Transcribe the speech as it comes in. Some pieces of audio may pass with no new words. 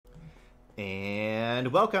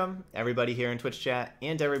And welcome everybody here in Twitch chat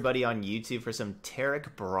and everybody on YouTube for some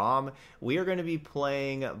Taric Braum. We are going to be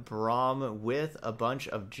playing Braum with a bunch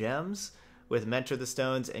of gems with Mentor the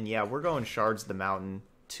Stones, and yeah, we're going Shards of the Mountain,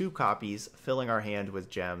 2 copies, filling our hand with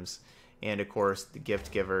gems, and of course the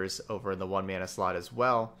gift givers over in the 1 mana slot as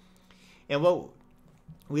well. And what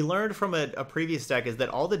we learned from a previous deck is that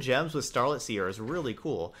all the gems with Starlit Seer is really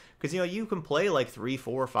cool, because you can play like 3,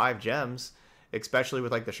 4, 5 gems, especially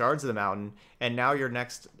with like the Shards of the Mountain, and now your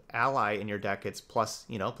next ally in your deck, it's plus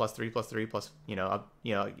 3 plus 3 plus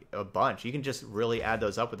a bunch. You can just really add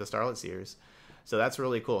those up with the Starlit Seers, so that's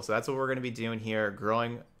really cool. So that's what we're going to be doing here,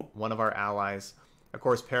 growing one of our allies, of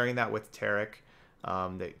course pairing that with Taric,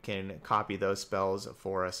 that can copy those spells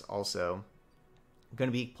for us. Also I'm going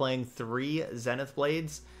to be playing 3 Zenith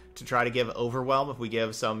Blades to try to give Overwhelm. If we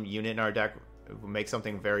give some unit in our deck, make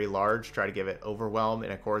something very large, try to give it Overwhelm,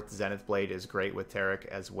 and of course Zenith Blade is great with Taric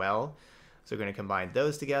as well, so we're going to combine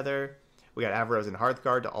those together. We got Avaros and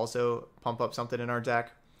Hearthguard to also pump up something in our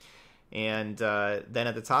deck, and then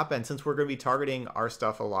at the top end, since we're going to be targeting our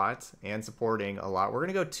stuff a lot and supporting a lot, we're going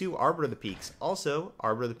to go 2 Arbor of the Peaks. Also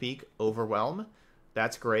Arbor of the Peak, Overwhelm,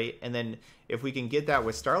 that's great. And then if we can get that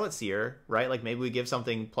with Starlit Seer, right, like maybe we give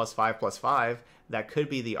something +5/+5, that could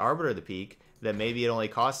be the Arbor of the Peak, then maybe it only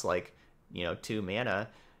costs like 2 mana,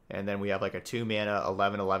 and then we have like a 2 mana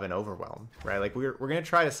 11/11 Overwhelm, right? Like we're gonna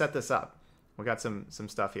try to set this up. We got some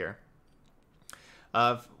stuff here.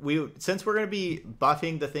 Since we're gonna be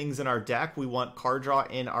buffing the things in our deck, we want card draw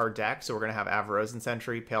in our deck, so we're gonna have Avaros and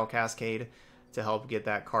Sentry, Pale Cascade to help get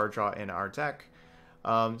that card draw in our deck.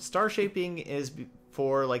 Star Shaping is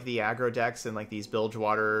for like the aggro decks and like these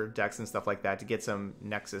Bilgewater decks and stuff like that, to get some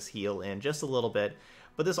Nexus heal in just a little bit.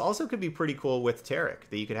 But this also could be pretty cool with Taric,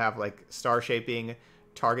 that you could have like Star Shaping,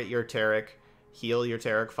 target your Taric, heal your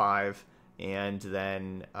Taric 5, and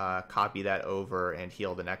then copy that over and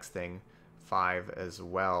heal the next thing 5 as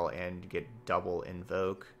well, and get double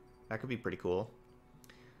Invoke. That could be pretty cool.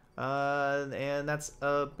 And that's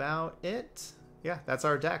about it. Yeah, that's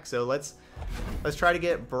our deck. So let's try to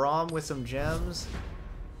get Braum with some gems.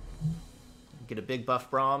 Get a big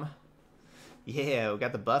buff Braum. Yeah, we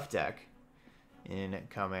got the buff deck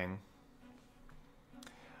incoming.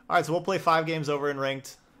 Alright, so we'll play 5 games over in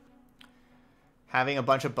ranked. Having a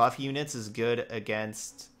bunch of buff units is good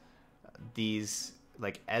against these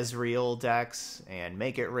like Ezreal decks and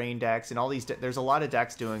Make It Rain decks and all these there's a lot of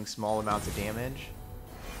decks doing small amounts of damage,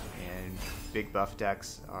 and big buff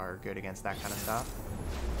decks are good against that kind of stuff.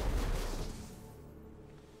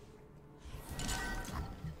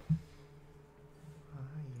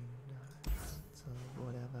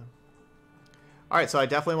 Alright, so I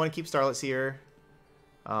definitely want to keep Starlit Seer.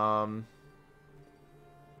 Braum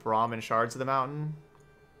and Shards of the Mountain.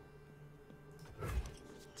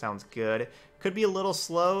 Sounds good. Could be a little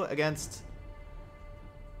slow against,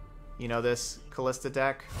 this Callista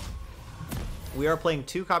deck. We are playing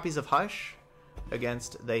 2 copies of Hush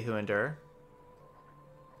against They Who Endure.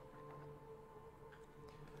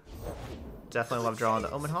 Definitely love drawing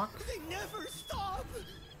the Omen Hawk.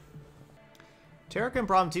 Taric and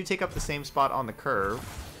Braum do take up the same spot on the curve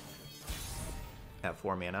at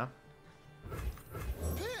 4 mana.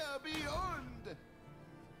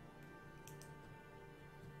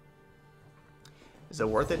 Is it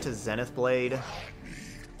worth it to Zenith Blade?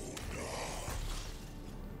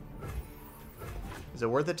 Is it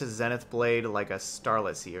worth it to Zenith Blade like a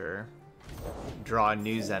Starlit Seer? Draw a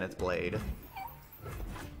new Zenith Blade.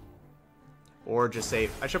 Or just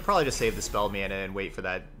save... I should probably just save the spell mana and wait for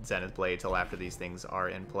that Zenith Blade till after these things are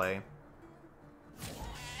in play.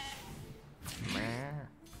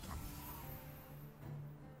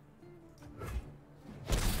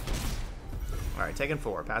 Alright, taking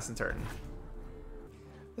 4. Passing turn.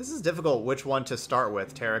 This is difficult which one to start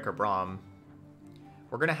with, Taric or Braum.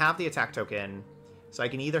 We're going to have the attack token, so I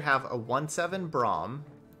can either have a 1/7 Braum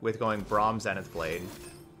with going Braum Zenith Blade,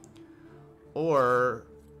 or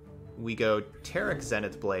we go Taric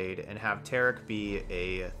Zenith Blade and have Taric be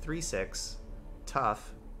a 3/6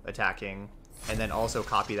 tough attacking, and then also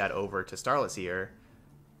copy that over to Starlit Seer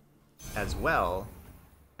as well,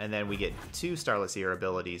 and then we get 2 Starlit Seer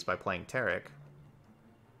abilities by playing Taric.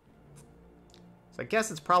 So I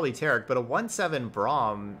guess it's probably Taric, but a 1/7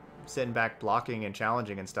 Braum sitting back blocking and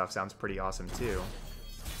challenging and stuff sounds pretty awesome too.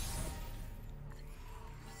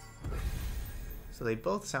 So they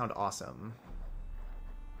both sound awesome.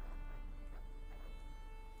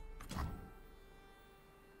 I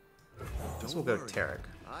guess we'll go Taric.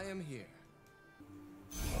 I am here.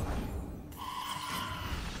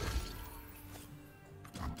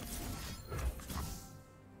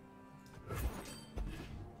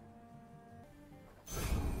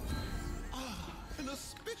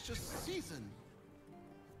 auspicious season.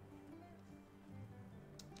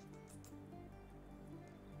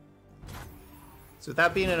 So with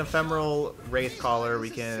that being an ephemeral Wraith Caller,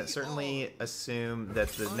 we can certainly assume that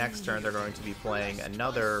the next turn they're going to be playing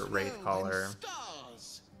another Wraith Caller.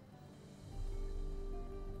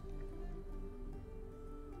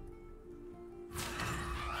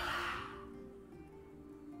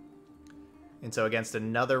 And so against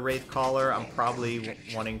another Wraith Caller, I'm probably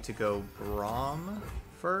wanting to go Braum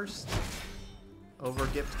first over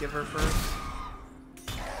Gift Giver first.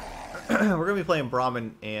 We're going to be playing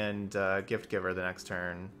Braum and Gift Giver the next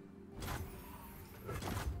turn.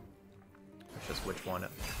 It's just which one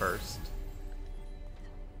first.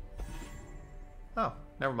 Oh,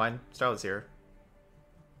 never mind. Starlet's here.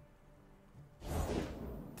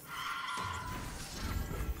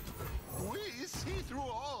 We see through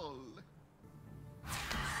all.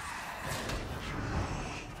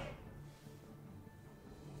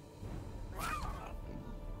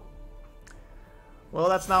 Well,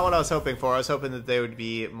 that's not what I was hoping for. I was hoping that they would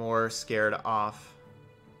be more scared off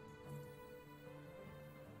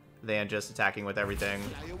than just attacking with everything.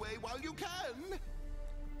 Fly away while you can.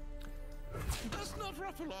 Does not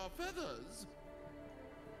ruffle our feathers.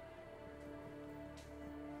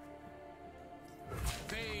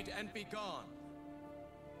 Fade and be gone.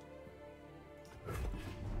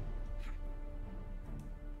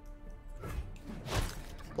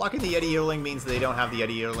 Blocking the Yeti Yearling means they don't have the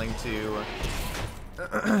Yeti Yearling to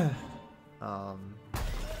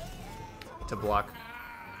block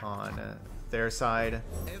on their side.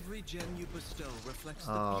 Every gem you bestow reflects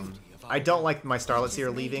the beauty of our I don't like my Starlet Seer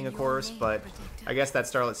leaving, of course, but I guess that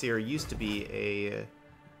Starlet Seer used to be it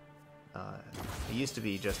used to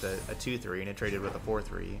be just a 2/3, and it traded with a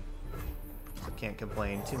 4/3. So can't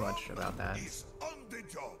complain too much about that. He's on the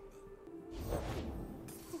job.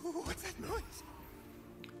 What's that noise?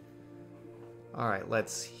 All right,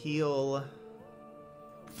 let's heal.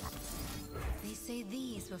 They say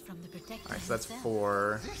these were from the protector. All right, so that's himself.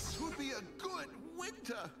 4, This would be a good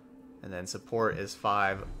winter. and then support is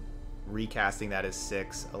 5. Recasting that is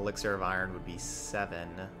 6. Elixir of Iron would be 7.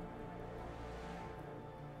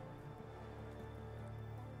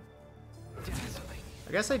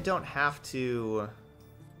 I guess I don't have to.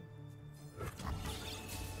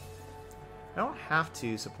 I don't have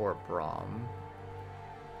to support Braum.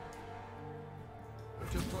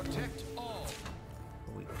 to protect all.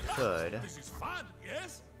 We could. This is fun,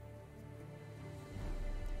 yes?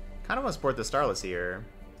 Kind of want to support the Starlet Seer.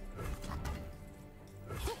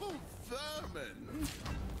 Oh, vermin.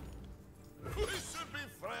 We should be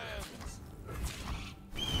friends.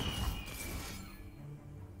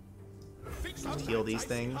 Fix up Heal that these icy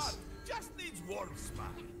things. hut. Just needs warm spot.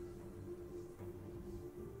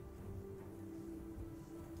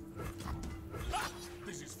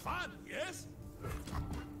 This is fun, yes?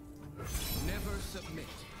 Never submit.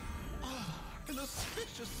 An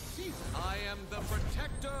auspicious season. I am the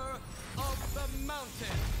protector of the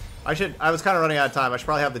mountain. I was kind of running out of time. I should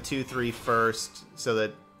probably have the 2/3 first, so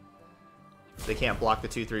that they can't block the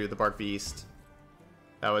 2/3 with the Bark Beast.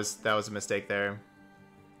 That was a mistake there.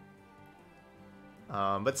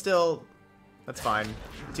 But still, that's fine.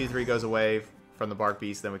 2/3 goes away from the Bark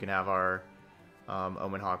Beast, then we can have our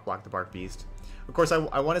Omen Hawk block the Bark Beast. Of course,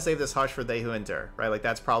 I want to save this Hush for They Who Enter, right? Like,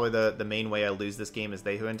 that's probably the main way I lose this game is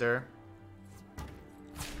They Who Enter.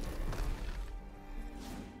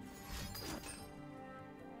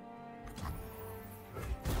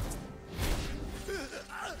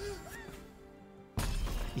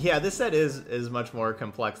 Yeah, this set is much more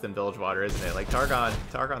complex than Bilgewater, isn't it? Like,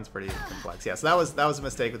 Targon's pretty complex. Yeah, so that was a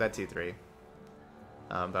mistake with that 2/3.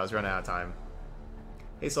 But I was running out of time.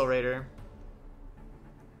 Hey, Soul Raider.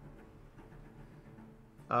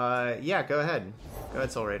 Yeah, go ahead. Go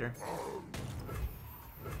ahead, Soul Raider.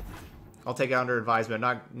 I'll take it under advisement.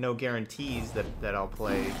 No guarantees that I'll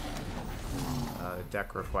play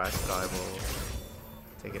deck request, but I will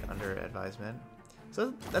take it under advisement.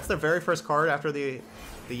 So that's the very first card after the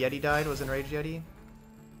Yeti died, was Enraged Yeti.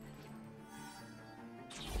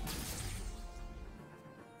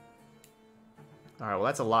 Alright, well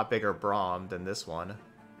that's a lot bigger Braum than this one.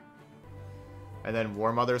 And then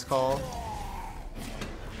War Mother's Call.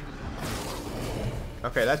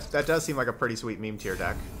 Okay, that does seem like a pretty sweet meme tier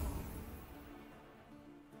deck.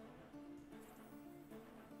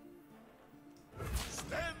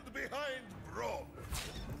 Stand behind Braum.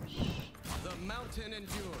 The mountain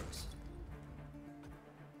endures.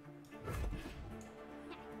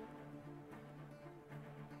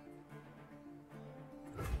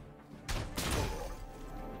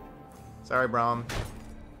 Sorry,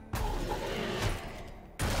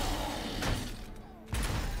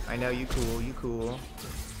 I know, you cool, you cool.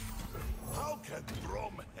 How can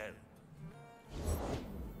Braum help?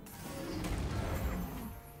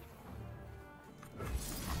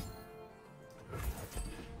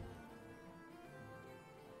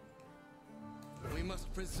 We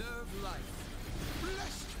must preserve life.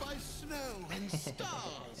 Blessed by snow and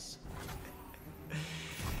stars.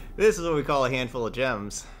 This is what we call a handful of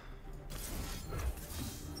gems.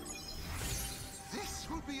 This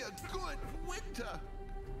will be a good winter.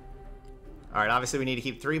 Alright, obviously we need to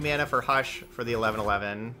keep 3 mana for Hush for the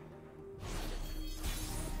 11/11.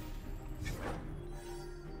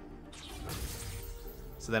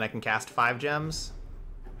 So then I can cast 5 gems.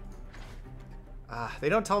 They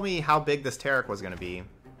don't tell me how big this Taric was going to be.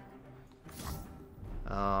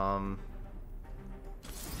 I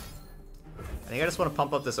think I just want to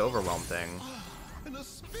pump up this Overwhelm thing. An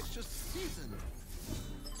auspicious season.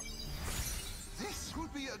 This will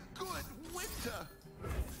be a good winter.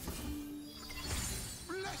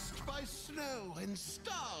 Blessed by snow and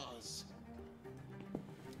stars.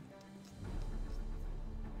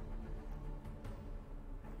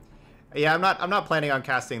 Yeah, I'm not planning on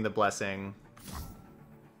casting the Blessing.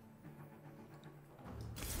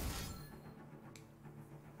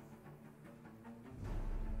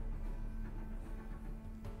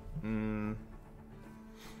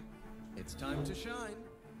 It's time to shine.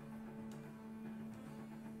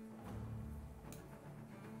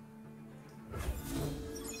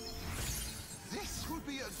 This will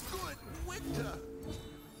be a good winter.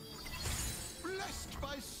 Blessed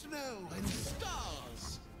by snow and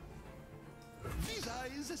stars. These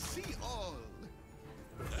eyes see all.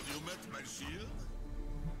 Have you met my shield?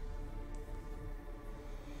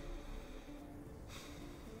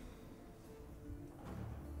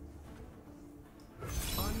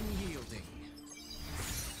 Unyielding.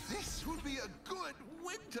 This will be a good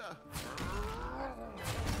winter.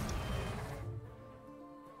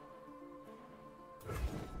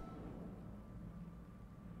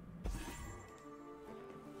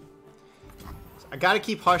 I gotta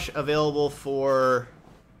keep Hush available for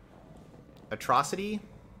Atrocity.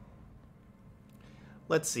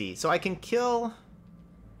 Let's see. So I can kill...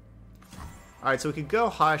 Alright, so we could go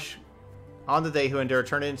Hush on the They Who Endure,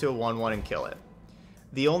 turn it into a 1/1 and kill it.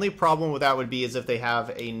 The only problem with that would be is if they have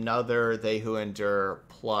another They Who Endure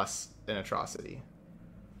plus an Atrocity.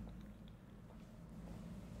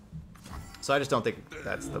 So I just don't think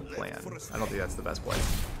that's the plan. I don't think that's the best play.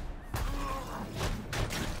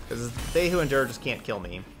 Because They Who Endure just can't kill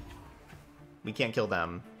me. We can't kill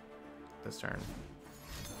them this turn.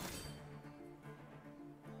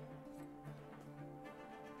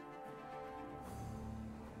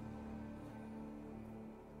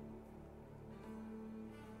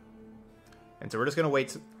 And so we're just gonna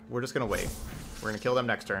wait. We're just gonna wait. We're gonna kill them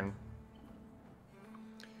next turn.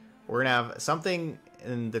 We're gonna have something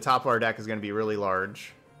in the top of our deck is gonna be really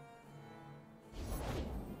large.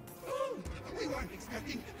 We weren't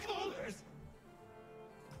expecting callers.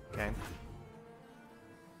 Okay.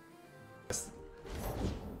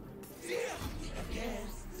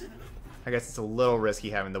 I guess it's a little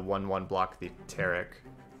risky having the 1/1 block the Taric.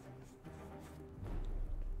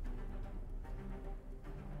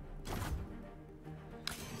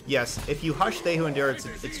 Yes, if you Hush They Who Endure, it's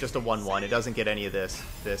just a 1/1. It doesn't get any of this.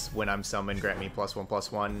 This when I'm summoned, grant me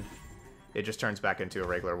 +1/+1. It just turns back into a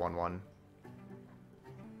regular 1/1.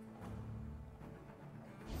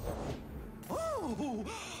 Oh,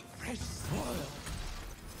 fresh soil.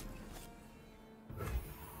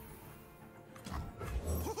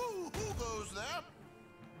 Who goes there?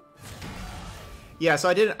 Yeah, so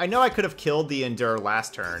I know I could have killed the Endure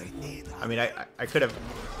last turn. I mean, I could have,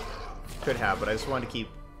 but I just wanted to keep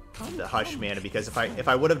the Hush mana because if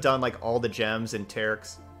I would have done like all the gems and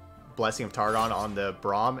Taric's Blessing of Targon on the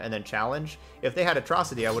Braum and then challenge, if they had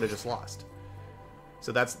Atrocity, I would have just lost.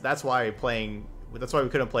 So that's why we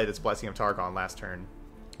couldn't play this Blessing of Targon last turn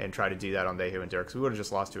and try to do that on They Who Endure because we would have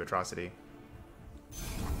just lost to Atrocity.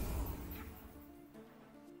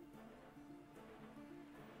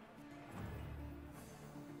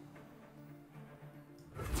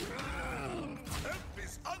 Help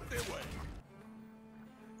is underway.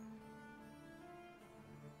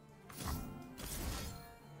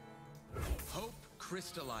 Hope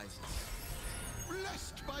crystallizes.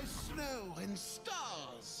 Blessed by snow and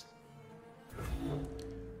stars.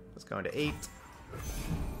 Let's go into 8.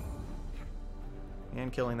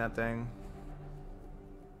 And killing that thing.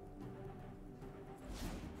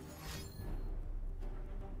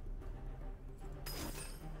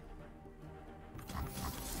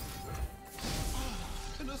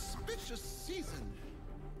 An auspicious season.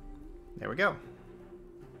 There we go.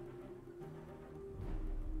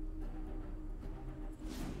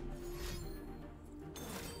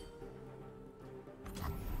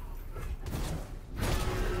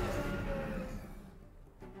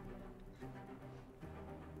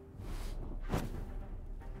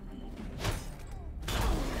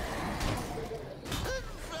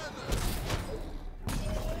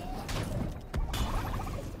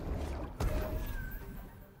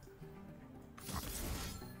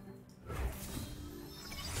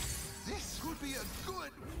 be a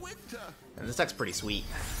good winter. And this deck's pretty sweet.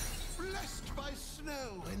 Blessed by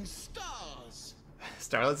snow and stars.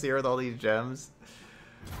 Starlet Seer with all these gems.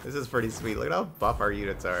 This is pretty sweet. Look at how buff our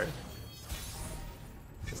units are.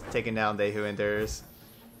 Just taking down they who endures.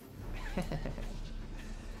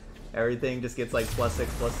 Everything just gets like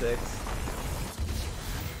 +6/+6.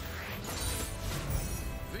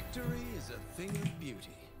 Victory is a thing of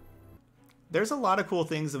beauty. There's a lot of cool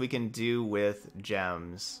things that we can do with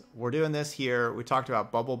gems. We're doing this here. We talked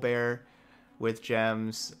about Bubble Bear with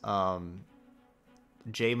gems.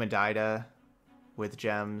 Jay Medida with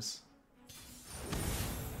gems.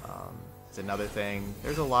 It's another thing.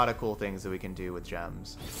 There's a lot of cool things that we can do with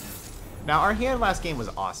gems. Now, our hand last game was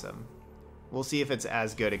awesome. We'll see if it's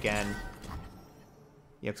as good again.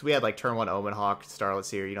 Yeah, because we had like turn 1 Omen Hawk, Starlet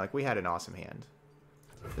Seer. You know, like we had an awesome hand.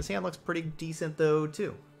 This hand looks pretty decent though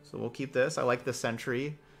too. So we'll keep this. I like the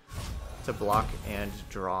Sentry to block and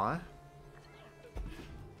draw.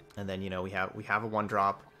 And then, you know, we have a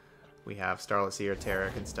 1-drop. We have Starlet Seer,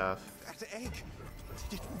 Taric, and stuff. That egg,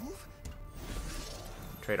 did it move?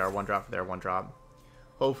 Trade our 1-drop for their 1-drop.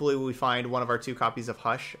 Hopefully we find one of our 2 copies of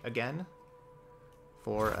Hush again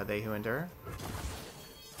for They Who Endure.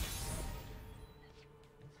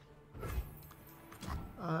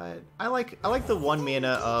 I like the 1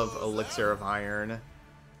 mana of Elixir of Iron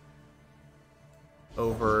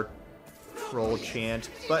over Troll Chant,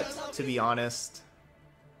 but to be honest,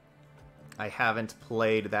 I haven't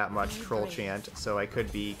played that much Troll Chant, so I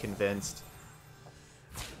could be convinced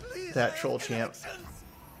that Troll Chant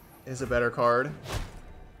is a better card.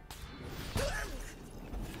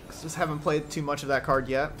 Just haven't played too much of that card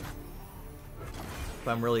yet,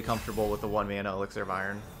 but I'm really comfortable with the 1 mana Elixir of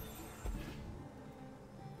Iron.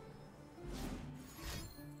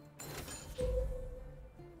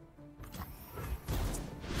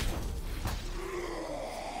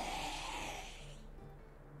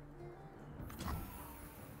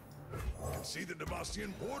 See the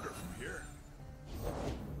Demacian border from here.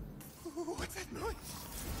 Ooh, what's that noise?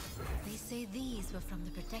 They say these were from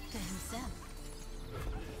the Protector himself.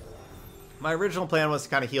 My original plan was to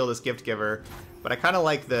kind of heal this Gift Giver, but I kind of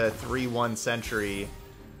like the 3/1 Sentry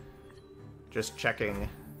just checking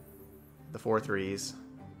the 4/3s.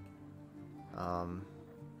 I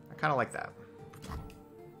kind of like that.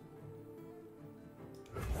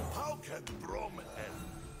 How can Braum end?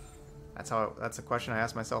 That's a question I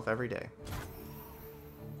ask myself every day.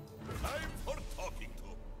 Time for talking to.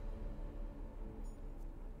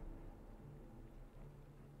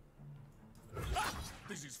 Ah,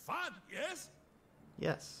 this is fun, yes?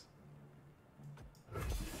 Yes.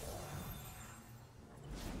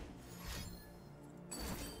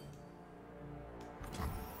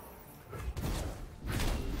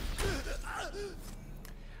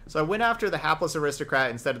 So I went after the Hapless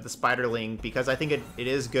Aristocrat instead of the Spiderling because I think it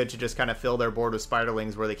is good to just kind of fill their board with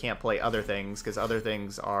Spiderlings where they can't play other things, because other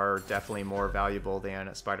things are definitely more valuable than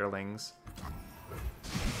Spiderlings.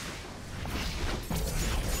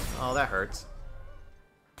 Oh, that hurts.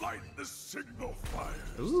 Light the signal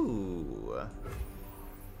fires. Ooh.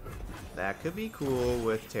 That could be cool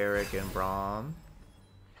with Taric and Braum.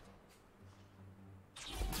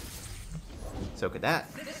 So could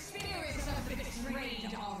that. The spirits of the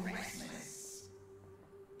betrayed are restless.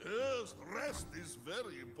 Yes, rest is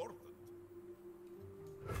very important.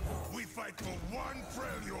 We fight for one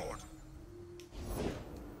Freljord.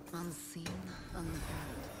 Unseen, unheard.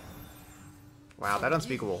 Wow, that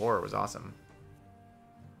Unspeakable Horror was awesome.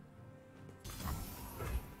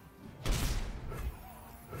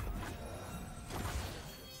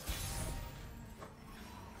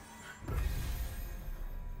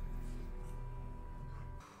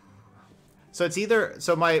 So it's either,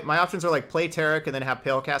 so my options are like play Taric and then have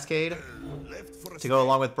Pale Cascade to go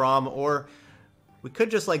along with Braum, or we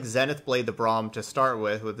could just like Zenith Blade the Braum to start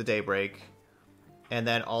with the Daybreak, and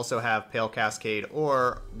then also have Pale Cascade,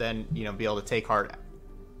 or then, you know, be able to take heart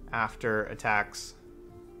after attacks.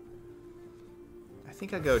 I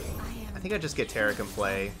think I just get Taric and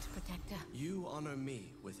play. Protector. You honor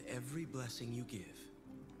me with every blessing you give.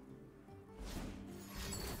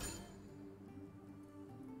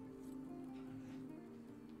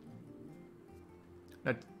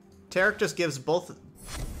 Now, Taric just gives both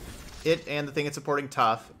it and the thing it's supporting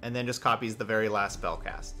tough, and then just copies the very last spell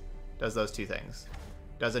cast. Does those 2 things.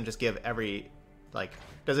 Doesn't just give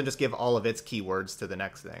doesn't just give all of its keywords to the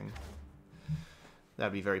next thing.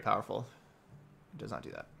 That'd be very powerful. It does not do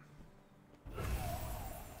that.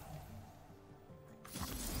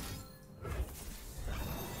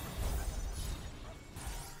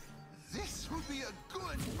 This will be a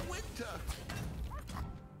good winter.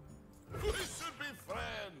 We should be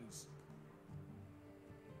friends.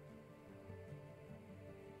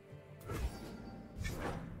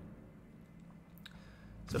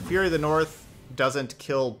 So Fury of the North doesn't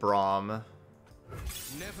kill Braum.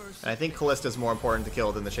 Never And I think Callista's more important to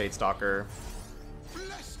kill than the Shadestalker.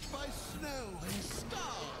 Blessed by snow and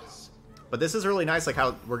stars. But this is really nice, like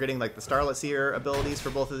how we're getting like the Starlit Seer abilities for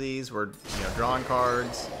both of these. We're, you know, drawing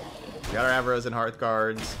cards. We got our Averos and Hearth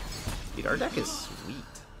cards. Dude, our deck is sweet.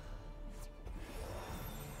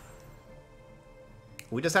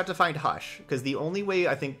 We just have to find Hush, because the only way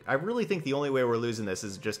I really think the only way we're losing this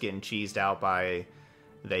is just getting cheesed out by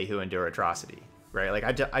They Who Endure Atrocity, right? Like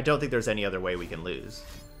I don't think there's any other way we can lose,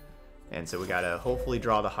 and so we gotta hopefully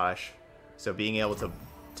draw the Hush. So being able to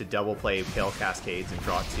double play Pale Cascades and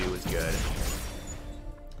draw 2 is good.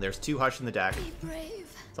 There's 2 Hush in the deck. Be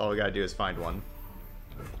brave. That's all we gotta do is find one.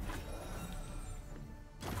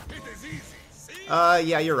 It is easy. See?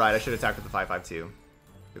 Yeah, you're right. I should attack with the 5/5/2.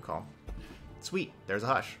 Good call. Sweet, there's a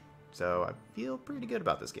Hush. So I feel pretty good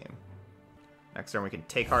about this game. Next turn we can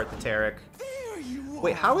Take Heart the Taric. There you are.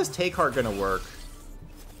 Wait, how is Take Heart gonna work?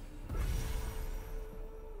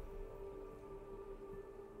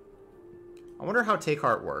 I wonder how Take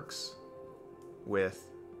Heart works with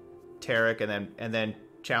Taric and then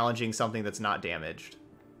challenging something that's not damaged.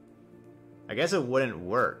 I guess it wouldn't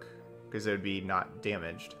work because it would be not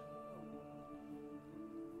damaged.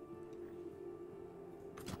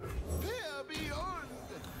 There beyond.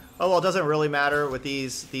 Oh well, it doesn't really matter with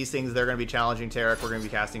these things. They're going to be challenging Taric. We're going to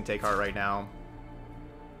be casting Take Heart right now.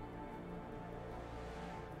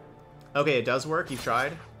 Okay, it does work. You've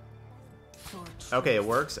tried. Okay, it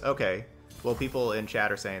works. Okay. Well, people in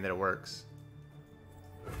chat are saying that it works.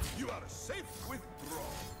 You are safe with Braum.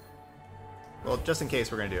 Well, just in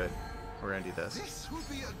case, we're going to do it. We're going to do this. This will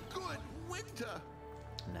be a good winter.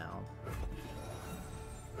 No.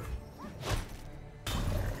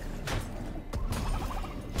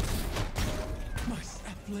 My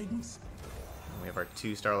saplings. We have our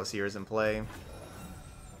 2 Starless Seers in play.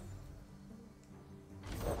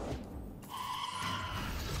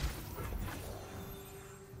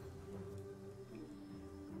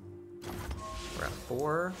 We're at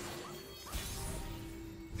 4.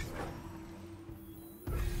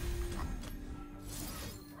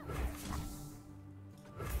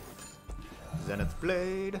 Zenith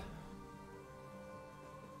Blade.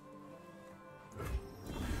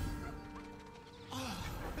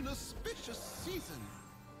 An auspicious season.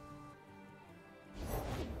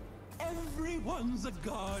 Everyone's a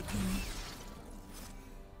garden.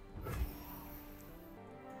 I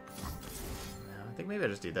think maybe I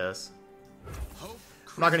just do this. Hope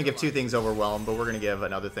I'm not going to give 2 things Overwhelm, but we're going to give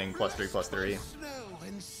another thing +3/+3. Snow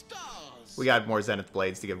and stars. We got more Zenith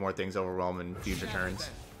Blades to give more things Overwhelm in future turns.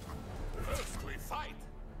 First we fight.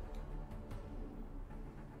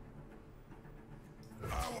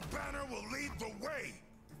 Our banner will lead the way.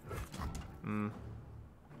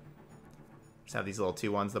 Just have these little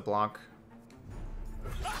 2/1s that block.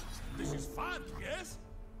 This is fun, yes?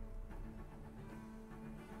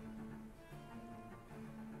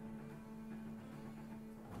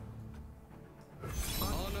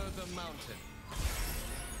 Honor the mountain.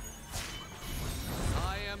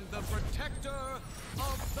 I am the protector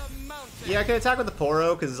of the mountain. Yeah, I can attack with the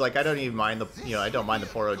Poro because like I don't even mind the I don't mind the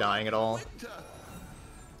Poro dying at all. Winter.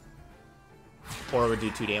 Poro would do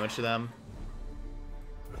 2 damage to them.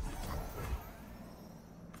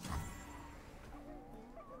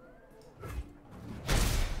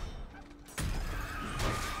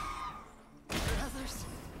 Brothers.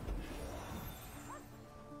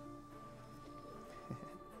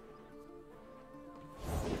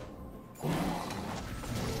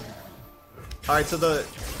 Alright, so the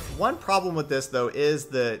one problem with this though is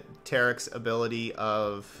the Taric's ability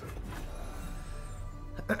of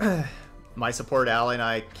my support ally and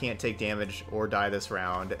I can't take damage or die this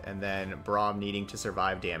round, and then Braum needing to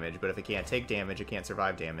survive damage, but if it can't take damage, it can't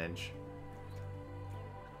survive damage.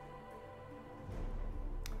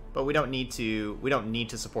 But we don't need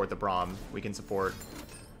to support the Braum. We can support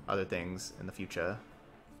other things in the future.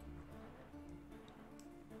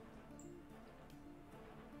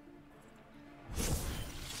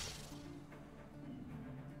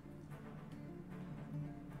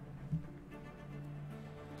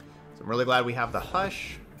 So I'm really glad we have the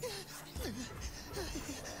Hush.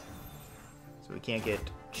 So we can't get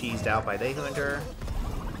cheesed out by They Who Endure.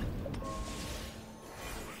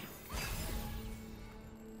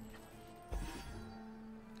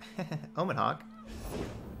 Omen Hawk.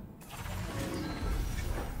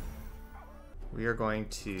 We are going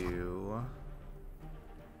to...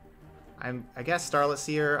 I guess Starlit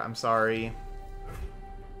Seer. I'm sorry.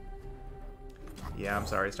 Yeah, I'm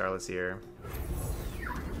sorry, Starlit Seer.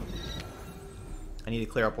 I need to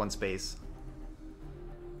clear up 1 space.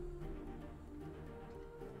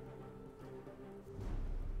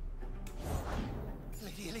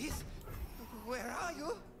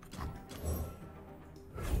 fire?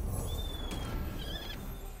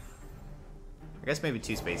 I guess maybe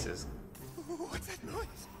 2 spaces. What's that noise?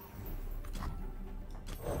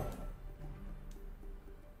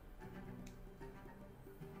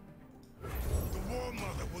 The War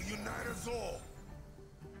Mother will unite us all.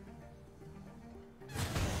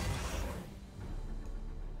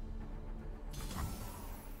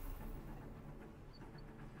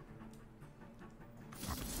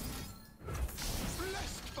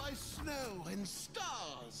 Blessed by snow and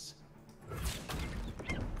stars.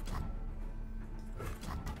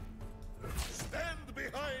 Stand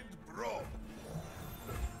behind Braum.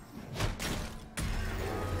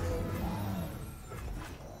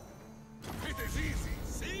 It is easy,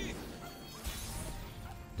 see?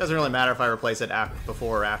 Doesn't really matter if I replace it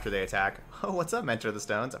before or after they attack. Oh, what's up, Mentor of the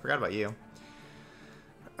Stones? I forgot about you.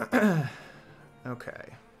 Okay.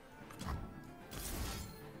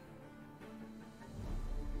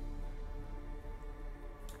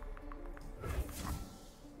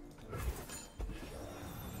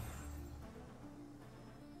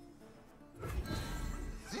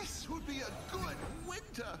 This would be a good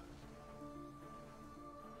winter.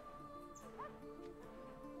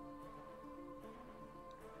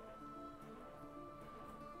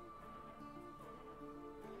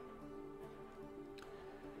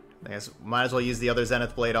 I guess might as well use the other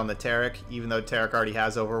Zenith Blade on the Taric, even though Taric already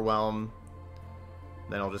has Overwhelm.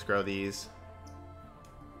 Then I'll just grow these.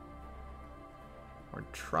 We're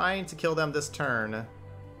trying to kill them this turn.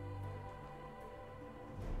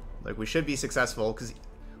 Like, we should be successful, because,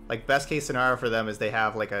 like, best case scenario for them is they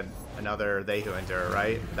have, like, another They Who Endure,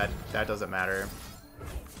 right? That doesn't matter.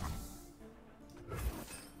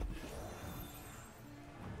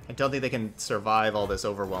 I don't think they can survive all this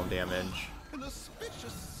Overwhelm damage. An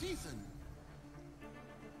auspicious season.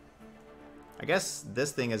 I guess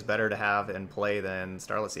this thing is better to have in play than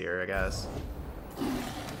Starless Seer, I guess.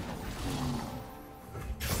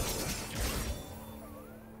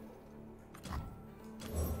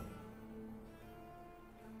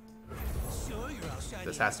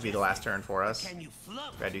 This has to be the last turn for us.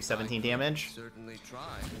 Gotta do 17 damage. Certainly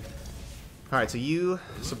try. Alright, so you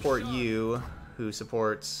support you, who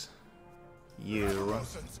supports you,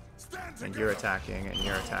 and you're attacking, and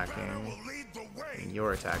you're attacking, and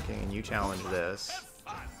you're attacking, and you challenge this.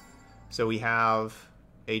 So we have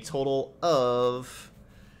a total of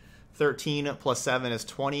 13 plus 7 is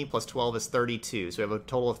 20, plus 12 is 32. So we have a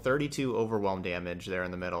total of 32 Overwhelm damage there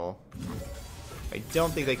in the middle. I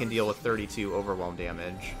don't think they can deal with 32 Overwhelm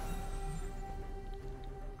damage.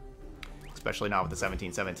 Especially not with the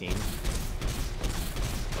 17-17.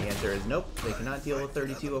 The answer is nope, they cannot deal with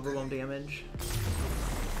 32 Overwhelm damage.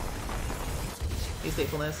 Hey,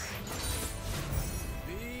 Statefulness.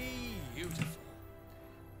 Beautiful.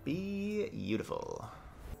 Be beautiful.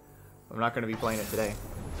 I'm not going to be playing it today.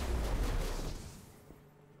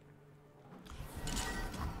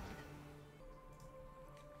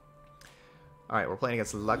 Alright, we're playing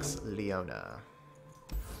against Lux Leona.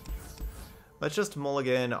 Let's just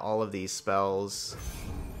mulligan all of these spells.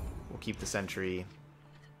 We'll keep the Sentry.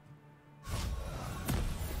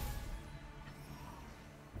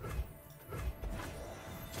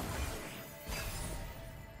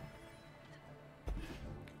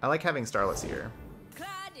 I like having Starless here.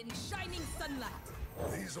 Clad in shining sunlight.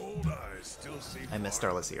 These old eyes still see. I miss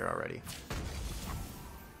Starless here already.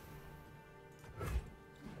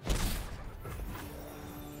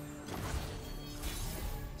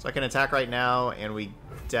 So I can attack right now, and we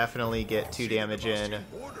definitely get 2 damage in.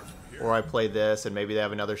 Or I play this, and maybe they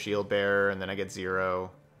have another Shield Bearer, and then I get 0.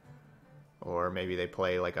 Or maybe they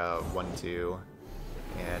play like a 1-2,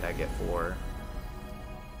 and I get 4.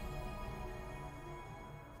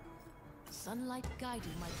 Sunlight guide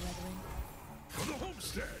you, my brethren. For the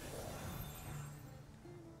homestead.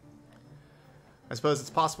 I suppose it's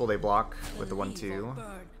possible they block with the leaves 1-2. all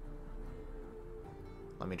burn.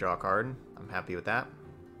 Let me draw a card. I'm happy with that.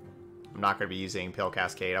 I'm not going to be using Pale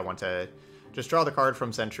Cascade. I want to just draw the card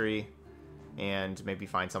from Sentry and maybe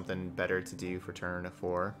find something better to do for turn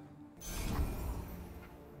 4.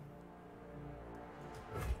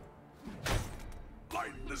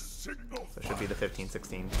 Light the signal. So it should be the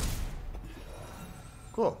 15-16.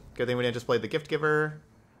 Cool. Good thing we didn't just play the Gift Giver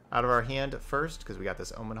out of our hand first, because we got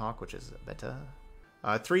this Omen Hawk, which is better.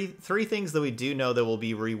 Three things that we do know that will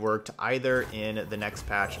be reworked either in the next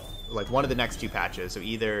patch, like one of the next 2 patches. So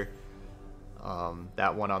either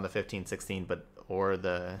that one on the 15-16, or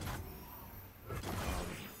the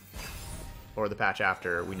patch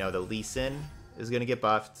after. We know that Lee Sin is going to get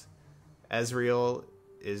buffed. Ezreal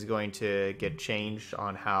is going to get changed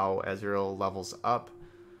on how Ezreal levels up.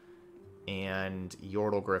 and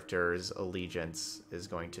Yordle Grifter's Allegiance is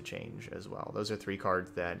going to change as well. Those are 3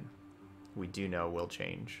 cards that we do know will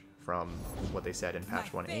change from what they said in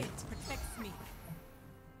patch 1.8.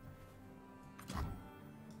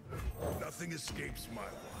 Nothing escapes my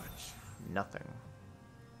watch. Nothing.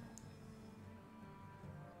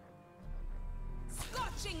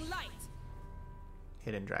 Scorching light.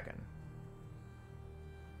 Hidden Dragon.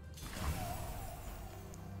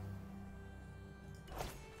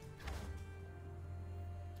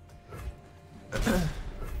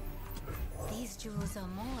 These jewels are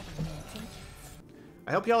more than mere trinkets.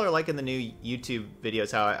 I hope y'all are liking the new YouTube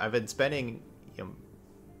videos. How I've been spending, you know,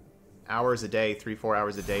 hours a day, 3-4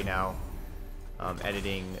 hours a day now,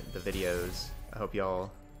 editing the videos. I hope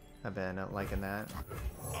y'all have been liking that.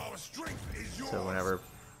 Our strength is yours. So whenever,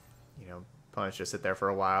 you know, opponents just sit there for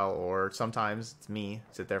a while, or sometimes it's me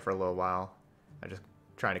sit there for a little while. I'm just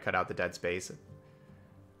trying to cut out the dead space.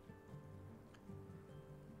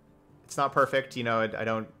 It's not perfect, you know. I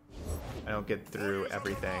don't get through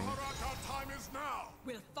everything. Time is now.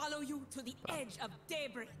 We'll follow you to the edge of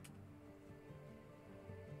daybreak.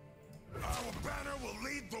 Our banner will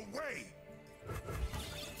lead the way.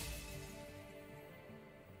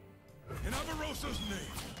 In Avarosa's name.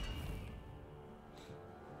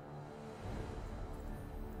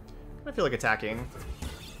 I feel like attacking.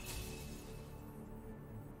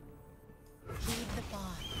 Heed the bar.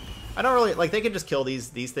 I don't really like. They can just kill these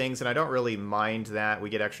things, and I don't really mind that we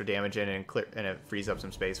get extra damage in and clear, and it frees up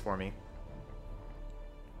some space for me.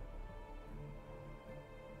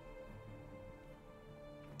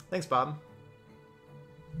 Thanks, Bob.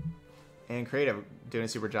 And Creative doing a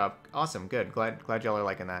super job. Awesome, good. Glad y'all are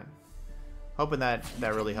liking that. Hoping that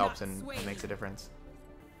really helps and makes a difference.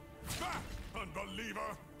 Back, unbeliever.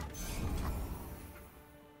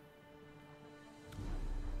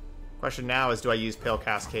 Question now is, do I use Pale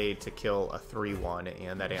Cascade to kill a 3-1?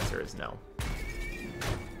 And that answer is no.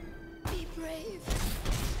 Be brave.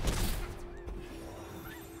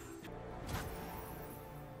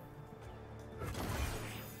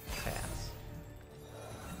 Pass.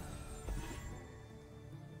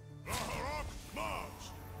 Rock march.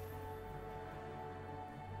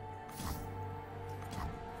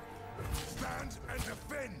 Stand and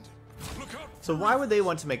defend. Look out. So why would they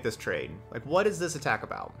want to make this trade? Like, what is this attack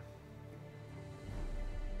about?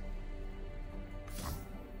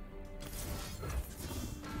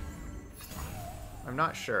 I'm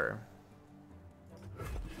not sure.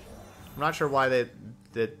 I'm not sure why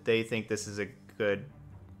they think this is a good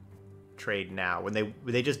trade now when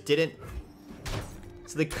they just didn't.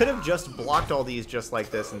 So they could have just blocked all these just like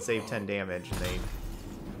this and saved 10 damage, and they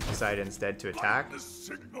decided instead to attack.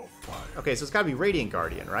 Okay, so it's got to be Radiant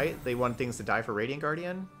Guardian, right? They want things to die for Radiant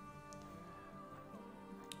Guardian.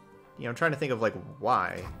 You know, I'm trying to think of like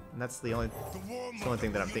why, and that's the only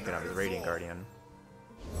thing that I'm thinking of is Radiant Guardian.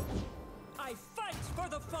 I fight for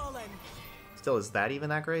the fallen. Still, is that even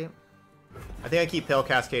that great? I think I keep Pale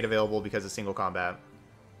Cascade available because of single combat.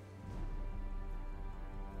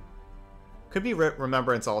 Could be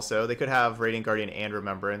Remembrance also. They could have Radiant Guardian and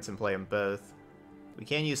Remembrance and play them both. We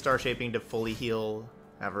can use Star Shaping to fully heal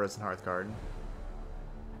Avaros and Hearthguard.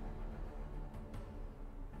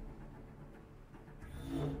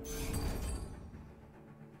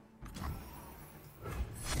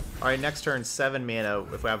 Alright, next turn, 7 mana.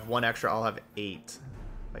 If we have 1 extra, I'll have 8.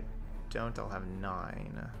 If I don't, I'll have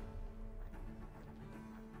 9.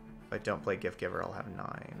 If I don't play Gift Giver, I'll have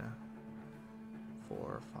 9.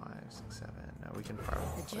 4, 5, 6, 7. No, we can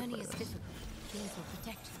probably The journey play is this. difficult. These will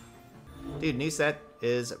protect you. Dude, new set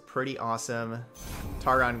is pretty awesome.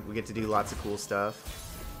 Targon, we get to do lots of cool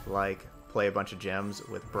stuff, like play a bunch of gems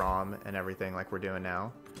with Braum and everything like we're doing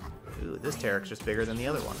now. Ooh, this Taric's just bigger than the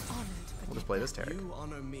other one. We'll just play this Taric. You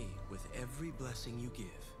honor me with every blessing you give.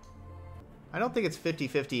 I don't think it's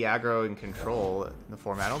 50-50 aggro and control in the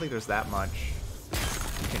format. I don't think there's that much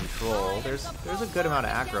control. There's a good amount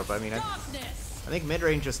of aggro, but I mean, I think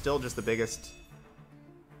mid-range is still just the biggest.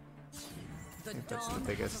 I think that's the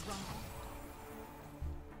biggest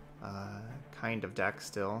kind of deck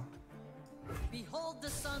still. Behold the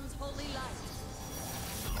sun's holy light.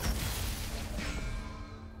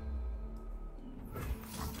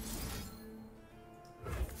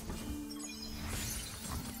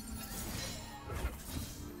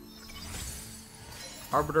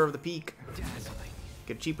 Arbiter of the Peak. Dazzling.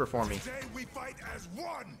 Get cheaper for me. Today we fight as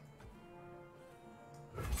one.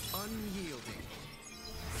 Unyielding.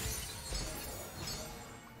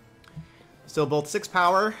 Still both 6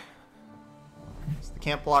 power. So they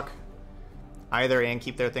can't block either and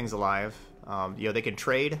keep their things alive. You know, they can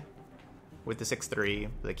trade with the 6-3,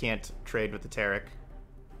 but they can't trade with the Taric.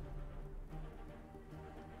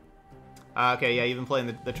 Okay, yeah, you've been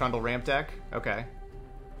playing the Trundle ramp deck. Okay.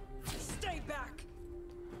 Stay back.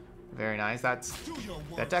 Very nice. That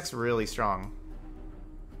deck's really strong.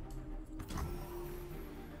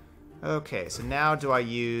 Okay, so now do I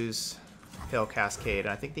use Pale Cascade? And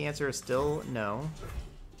I think the answer is still no.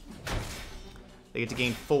 They get to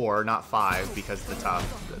gain 4, not 5, because the top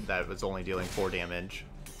that was only dealing 4 damage.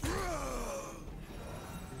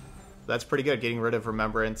 That's pretty good, getting rid of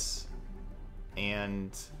Remembrance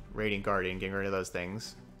and Radiant Guardian, getting rid of those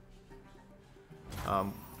things.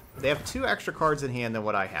 They have 2 extra cards in hand than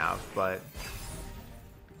what I have, but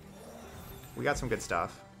we got some good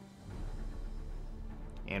stuff.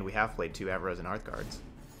 And we have played 2 Everose and Hearth cards.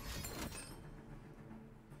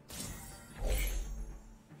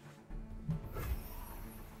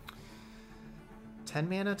 $10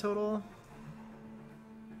 mana total?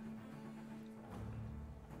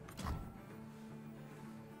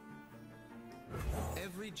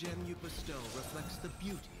 Every gem you bestow reflects the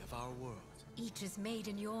beauty of our world. Each is made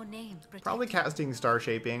in your name. Probably casting Star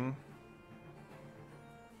Shaping.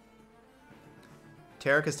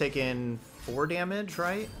 Taric has taken 4 damage,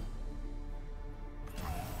 right?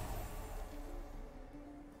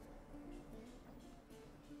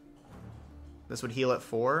 This would heal at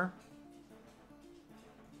 4.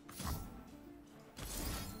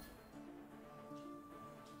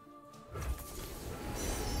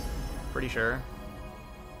 Pretty sure.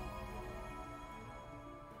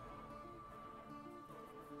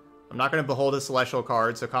 I'm not going to behold a Celestial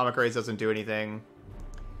card, so Comic Rays doesn't do anything.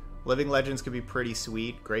 Living Legends could be pretty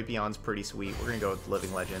sweet. Great Beyond's pretty sweet. We're going to go with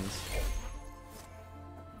Living Legends.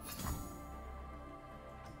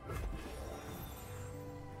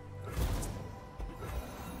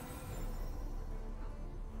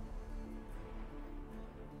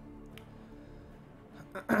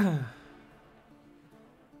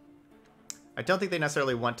 I don't think they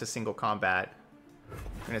necessarily want to single combat.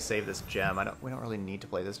 I'm going to save this gem. We don't really need to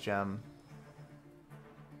play this gem.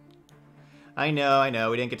 I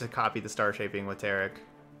know. We didn't get to copy the Star Shaping with Taric,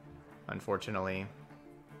 unfortunately.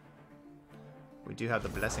 We do have the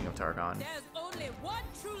Blessing of Targon. There's only one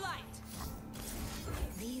true light.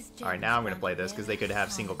 Alright, now I'm going to play this, because they could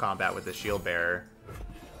have single combat with the Shield Bearer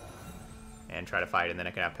and try to fight, and then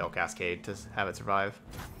I can have Pale Cascade to have it survive.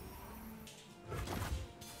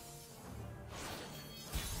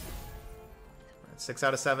 That's 6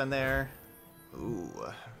 out of 7 there. Ooh.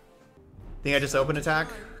 Think I just open attack?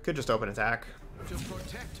 Could just open attack.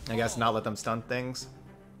 I guess not let them stun things.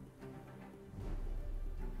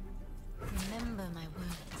 Remember my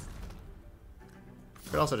words.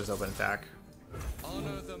 Could also just open attack.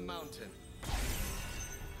 Honor the mountain.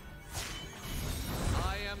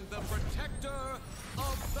 I am the protector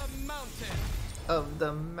of the mountain. Of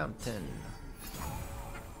the mountain.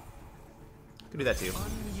 Could do that too.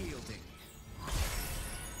 Unyielding.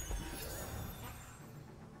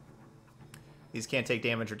 These can't take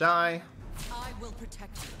damage or die. I will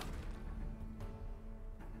protect you.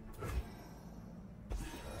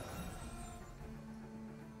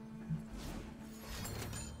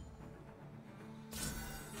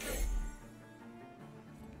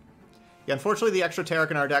 Yeah, unfortunately the extra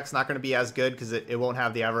Taric in our deck's not going to be as good because it won't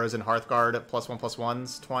have the Everose and Hearthguard at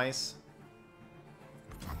 +1/+1s twice.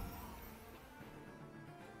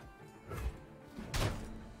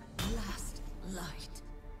 Last light.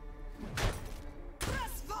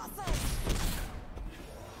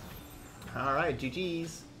 Alright,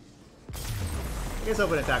 GG's. I guess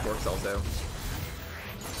open attack works also.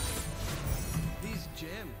 These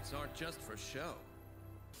gems aren't just for show.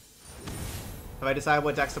 Have I decided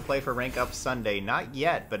what decks to play for Rank Up Sunday? Not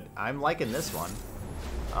yet, but I'm liking this one.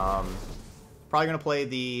 Probably going to play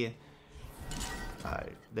the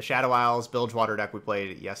Shadow Isles Bilgewater deck we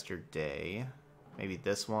played yesterday. Maybe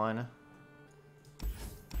this one.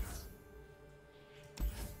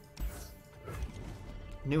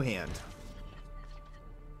 New hand.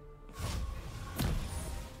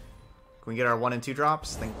 Can we get our 1 and 2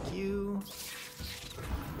 drops? Thank you.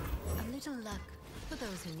 A little luck for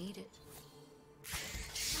those who need it.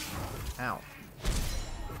 Ow.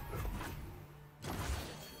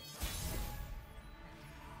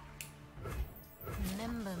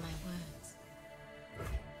 Remember my words.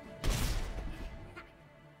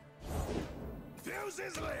 Fuse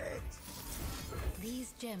is lit!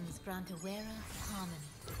 These gems grant a wearer harmony.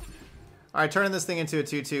 Alright, turning this thing into a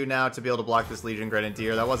 2/2 now to be able to block this Legion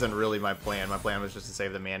Grenadier. That wasn't really my plan. My plan was just to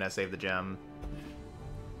save the mana, save the gem.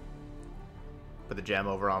 Put the gem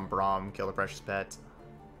over on Braum, kill the Precious Pet.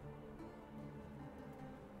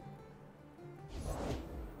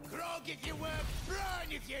 Grog if you will, burn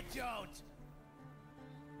if you don't!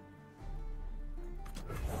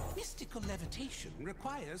 Mystical levitation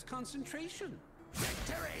requires concentration.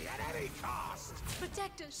 Victory at any cost!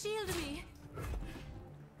 Protector, shield me.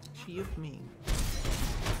 Shield me.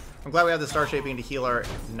 I'm glad we have the star shaping to heal our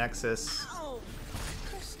Nexus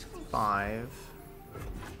 5.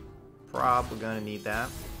 We're gonna need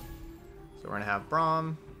that. So we're gonna have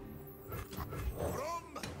Braum.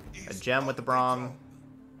 A gem with the Braum.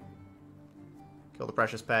 Kill the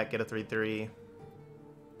Precious Pet, get a 3/3.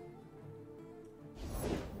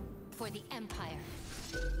 For the Empire.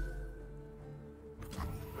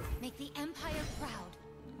 Make the Empire proud.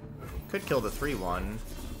 Could kill the 3/1.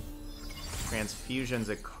 Transfusion's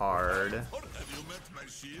a card. Have you met my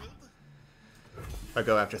shield? If I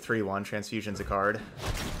go after 3/1, Transfusion's a card.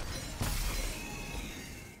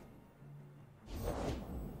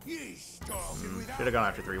 Should have gone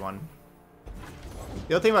after 3/1.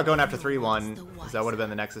 The other thing about going after 3/1 is that would have been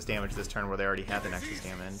the Nexus damage this turn where they already had the Nexus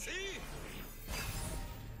damage.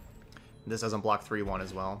 This doesn't block 3/1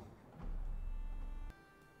 as well.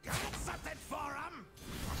 Got something for him?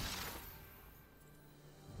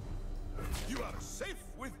 You are safe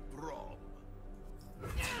with Braum.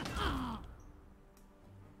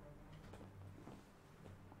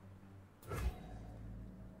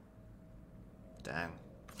 Dang.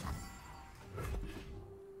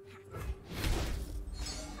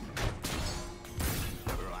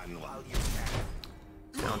 Run while you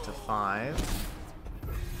can. Down to 5.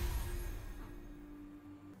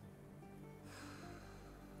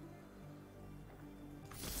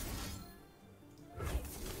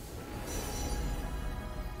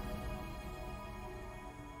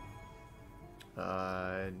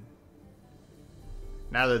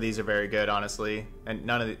 Neither of these are very good, honestly, and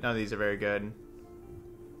none of these are very good.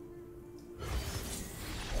 I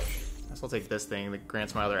guess I'll take this thing that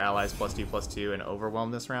grants my other allies +2/+2 and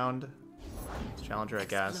overwhelm this round. It's Challenger, I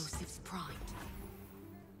guess. Explosives primed.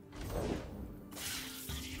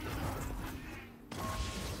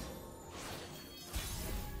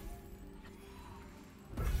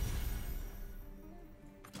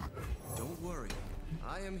 Don't worry,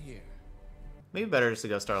 I am here. Maybe better just to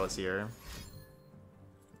go Starlit Seer.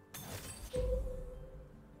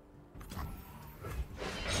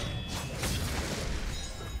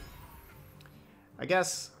 I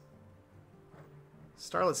guess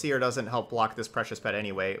Starlit Seer doesn't help block this Precious Pet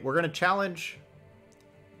anyway. We're going to challenge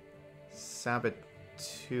Saboteur.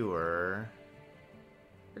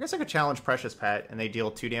 I guess I could challenge Precious Pet and they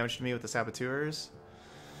deal 2 damage to me with the Saboteurs.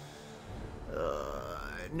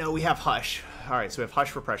 No, we have Hush. Alright, so we have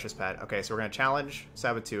Hush for Precious Pet. Okay, so we're going to challenge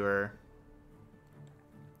Saboteur.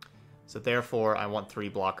 So therefore, I want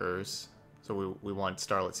 3 blockers. So we want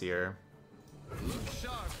Starlit Seer. Look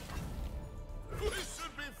sharp. We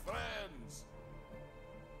should be friends.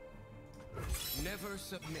 Never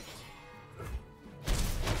submit.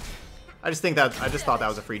 I just thought that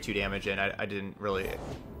was a free 2 damage, and I didn't really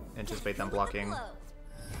anticipate them blocking.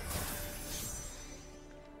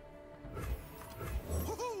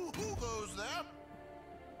 Who goes there?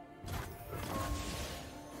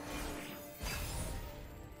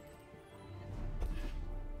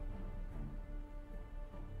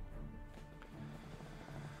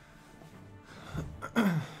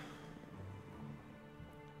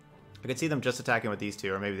 I could see them just attacking with these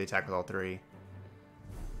 2, or maybe they attack with all 3.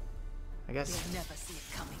 I guess. They'll never see it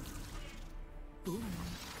coming. Boom.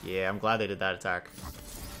 Yeah, I'm glad they did that attack.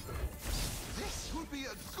 This will be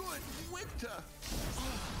a good winter.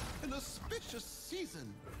 An auspicious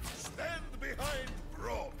season. Stand behind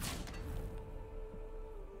Braum.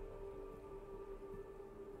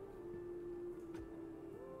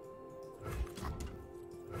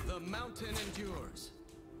 The mountain endures.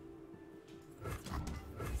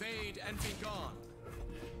 Fade and be gone.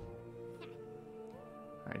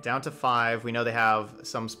 Alright, down to 5. We know they have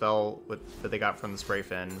some spell that they got from the Spray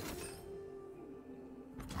Fin.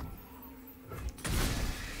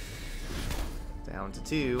 Down to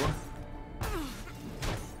 2.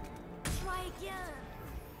 Try again.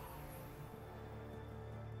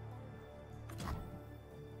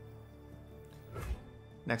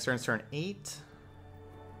 Next turn's turn 8.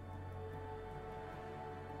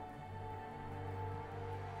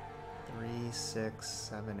 Three, 6,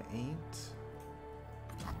 7, 8.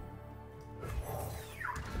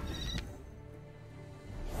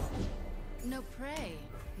 No prey,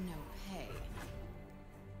 no pay.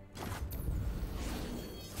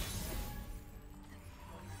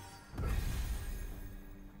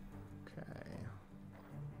 Okay.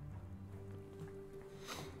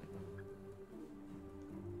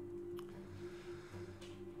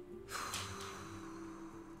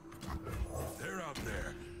 If they're out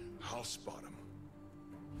there, I'll spot them.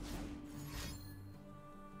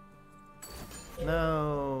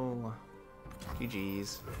 No.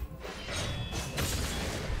 GG's.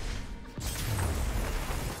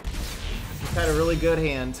 Had a really good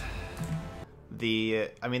hand. The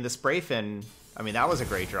spray fin. I mean, that was a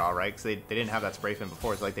great draw, right? Because they didn't have that spray fin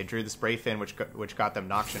before. So like they drew the spray fin, which got them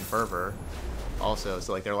Noxian Fervor. Also,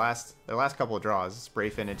 so like their last couple of draws, spray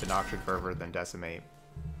fin into Noxian Fervor, then Decimate.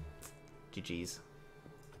 GG's.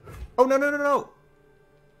 Oh no!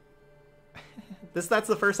 That's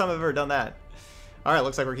the first time I've ever done that. All right,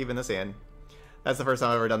 looks like we're keeping this in. That's the first time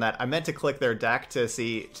I've ever done that. I meant to click their deck to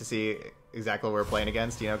see exactly what we're playing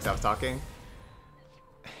against, you know, because I was talking.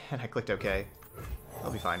 And I clicked OK.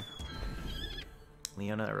 I'll be fine.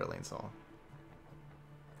 Leona or Lane Soul.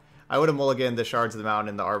 I would have mulliganed the Shards of the Mountain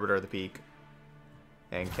and the Arbiter of the Peak.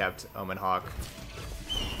 And kept Omen Hawk,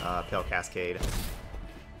 Pale Cascade. But,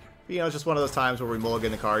 you know, it's just one of those times where we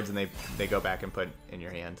mulligan the cards and they go back and put in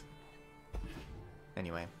your hand.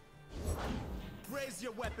 Anyway. Raise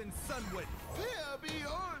your weapon, Sunwood. Fear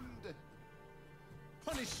beyond.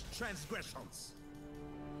 Punish transgressions.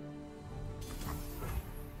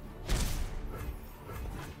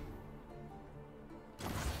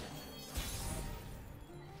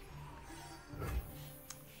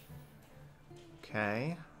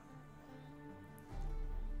 Okay.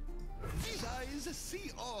 These eyes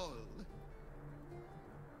see all.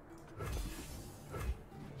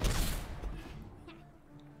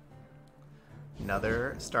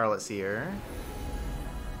 Another Starlit Seer.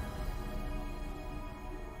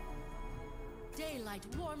 Daylight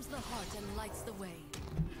warms the heart and lights the way.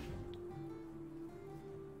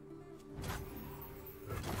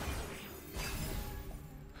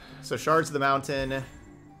 So Shards of the Mountain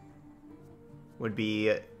would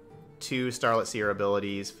be 2 Starlit Seer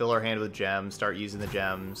abilities. Fill our hand with gems. Start using the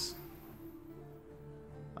gems.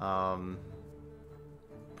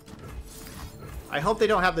 I hope they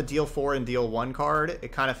don't have the deal 4 and deal 1 card.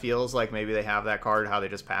 It kind of feels like maybe they have that card, how they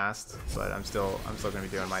just passed. But I'm still gonna be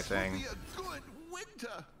doing my thing. Be a good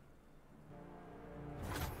winter.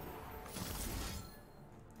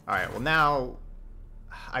 All right. Well, now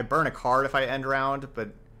I burn a card if I end round, but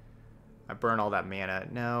I burn all that mana.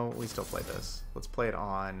 No, we still play this. Let's play it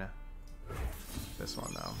on this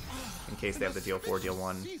one though, in case they have the deal 4, deal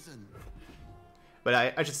 1.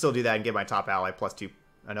 But I should still do that and get my top ally +2,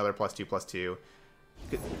 another +2/+2.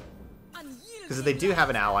 Because if they do have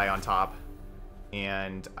an ally on top,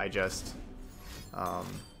 and I just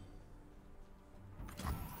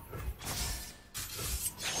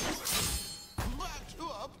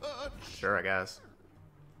sure, I guess.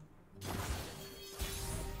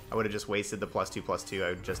 I would have just wasted the +2/+2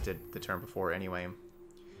 I just did the turn before anyway.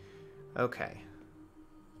 Okay.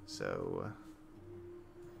 So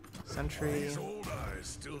Sentry. These old eyes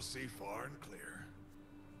still see far and clear.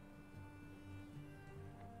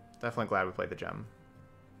 Definitely glad we played the gem.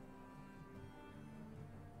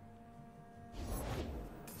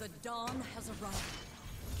 The dawn has arrived.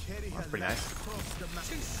 That's pretty nice.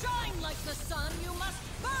 To shine like the sun, you must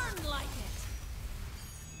burn like it.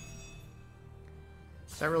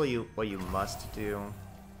 Is that really what you must do?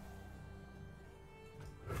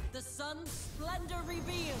 The sun's splendor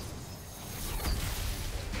revealed.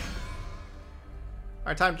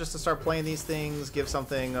 Alright, time just to start playing these things. Give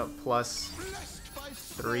something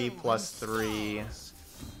 +3/+3.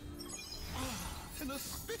 An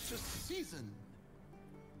auspicious season.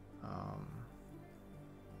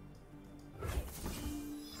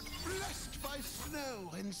 Blessed by snow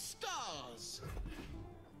and stars.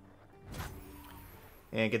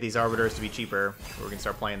 And get these Arbiters to be cheaper, so we can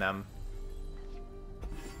start playing them.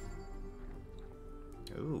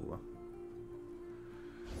 Ooh.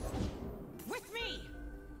 With me.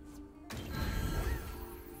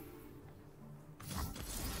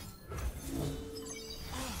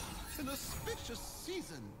 An auspicious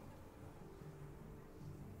season.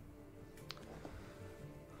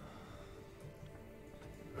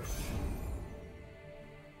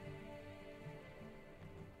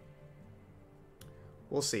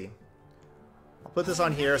 We'll see. I'll put this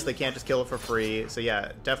on here so they can't just kill it for free. So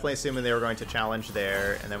yeah, definitely assuming they were going to challenge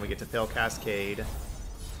there, and then we get to Pale Cascade.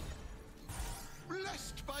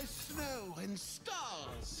 Blessed by snow and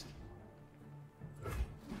stars.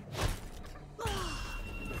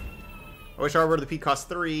 I wish Arbiter of the Peak cost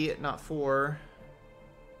 3, not 4.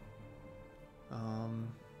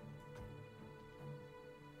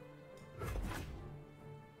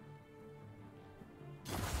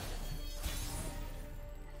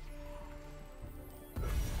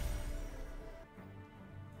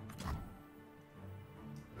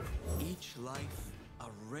 Each life a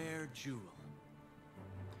rare jewel.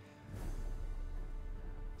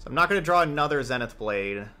 So I'm not going to draw another Zenith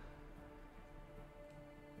Blade.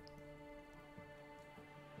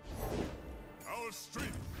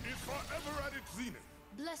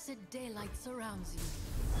 blessed daylight surrounds you.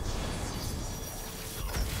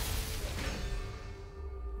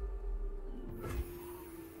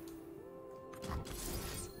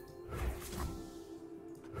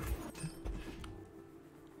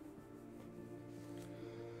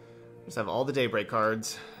 Just have all the Daybreak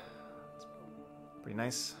cards. Pretty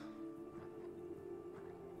nice.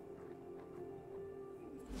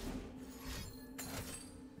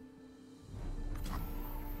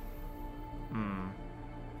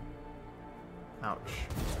 Ouch.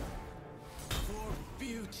 For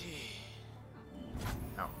beauty.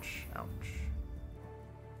 Ouch. Ouch.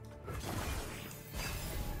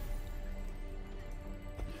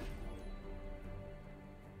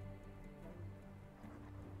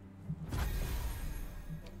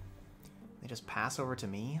 They just pass over to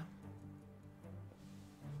me?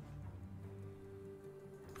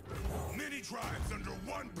 Many tribes under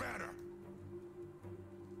one banner.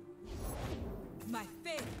 My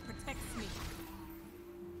faith protects me.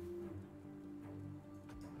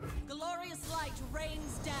 Glorious light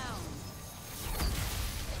rains down.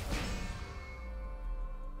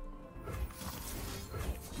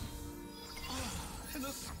 An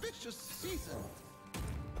auspicious season.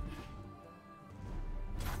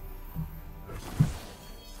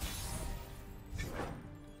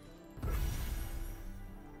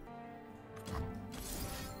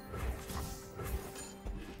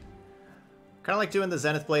 Kind of like doing the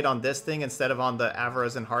Zenith Blade on this thing instead of on the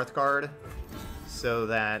Avaros and Hearthguard, so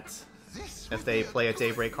that if they play a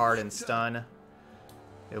Daybreak card and stun,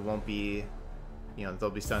 it won't be, you know, they'll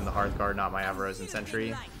be stunning the Hearthguard, not my Avaros and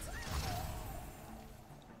Sentry.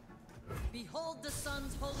 Behold the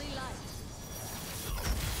sun's holy light.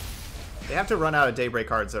 They have to run out of Daybreak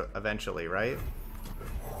cards eventually, right?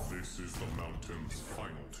 This is the mountain's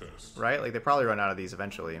final test. Right? Like, they probably run out of these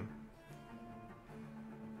eventually.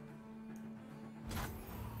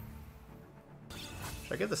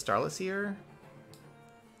 Should I get the Starless here?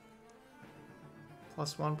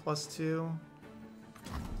 +1, +2.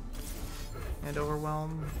 And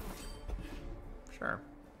Overwhelm. Sure.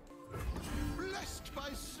 Blessed by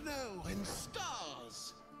snow and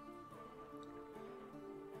stars.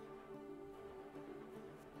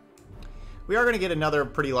 We are going to get another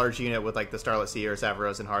pretty large unit with like the Starless Seers,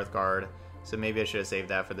 Avaros, and Hearthguard. So maybe I should have saved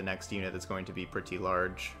that for the next unit that's going to be pretty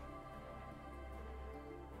large.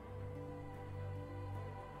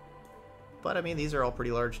 But, I mean, these are all pretty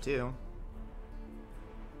large, too.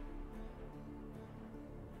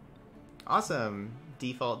 Awesome.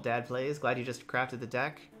 Default dad plays. Glad you just crafted the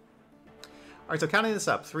deck. Alright, so counting this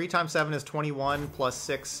up. 3 times 7 is 21, plus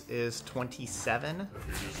 6 is 27.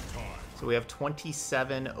 So we have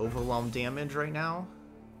 27 Overwhelm damage right now.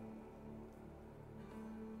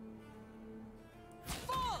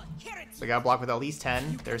 So I gotta block with at least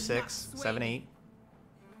 10. There's 6, 7, 8,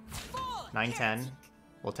 9, 10.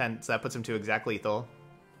 Well, 10, so that puts him to exact lethal.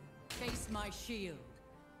 Face my shield.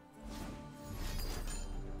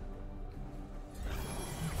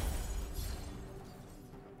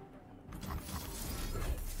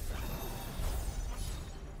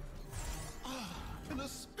 An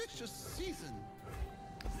auspicious season.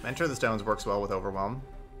 Mentor of the Stones works well with Overwhelm.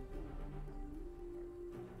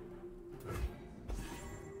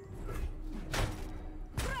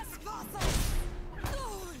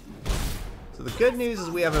 So the good news is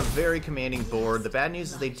we have a very commanding board. The bad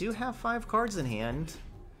news is they do have 5 cards in hand.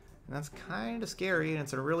 And that's kind of scary, and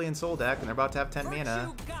it's a Aurelian Soul deck, and they're about to have 10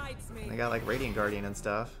 mana. And they got like Radiant Guardian and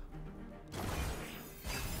stuff.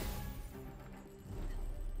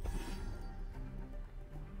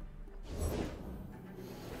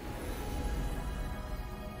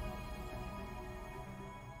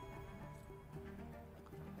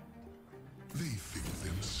 They think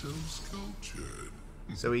themselves cultured.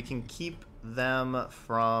 So we can keep them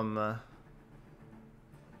from... Do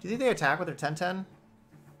you think they attack with their 10-10?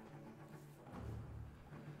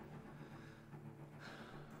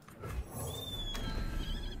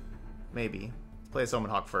 Maybe. Play this Omen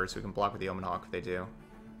Hawk first, so we can block with the Omen Hawk if they do.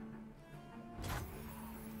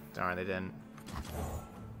 Darn, they didn't.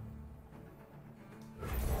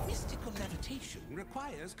 Mystical levitation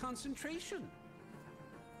requires concentration.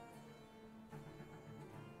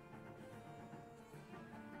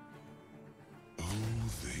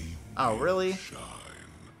 Oh, really? Shine.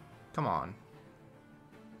 Come on.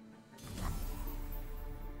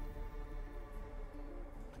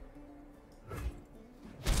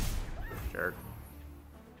 Jerk.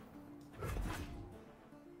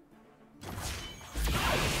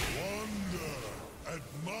 Wonder at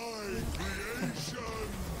my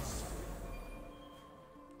creations.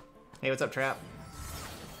 Hey, what's up, Trap?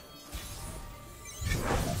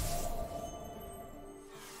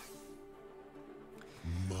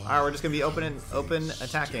 Alright, we're just gonna be open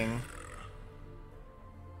attacking.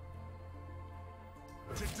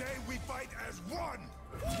 Today we fight as one.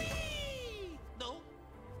 No.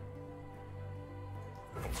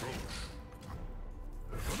 Approach.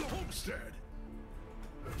 For the homestead.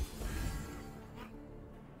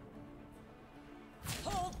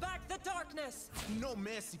 Hold back the darkness! No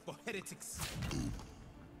mercy for heretics.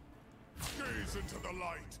 Gaze into the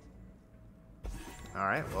light.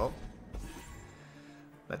 Alright, well.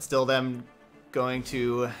 That's still them going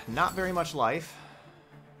to not very much life.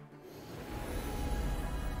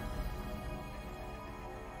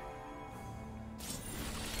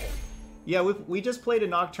 Yeah, we just played a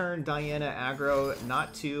Nocturne Diana aggro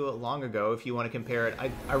not too long ago, if you want to compare it.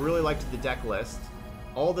 I really liked the deck list.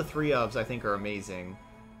 All the 3-ofs I think are amazing.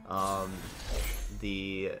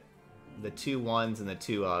 The 2-1s and the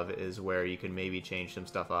 2-of is where you can maybe change some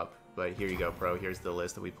stuff up. But here you go, Pro. Here's the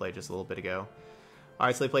list that we played just a little bit ago.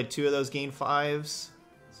 Alright, so they played 2 of those, gain 5s.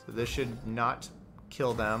 So this should not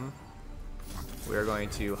kill them. We're going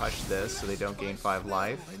to hush this so they don't gain 5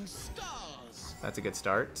 life. That's a good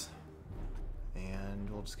start. And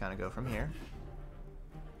we'll just kind of go from here.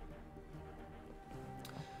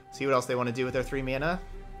 See what else they want to do with their 3 mana.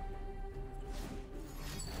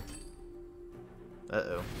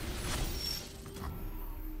 Uh-oh.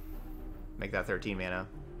 Make that 13 mana.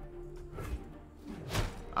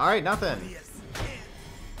 Alright, nothing.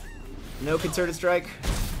 No concerted strike.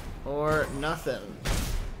 Or nothing.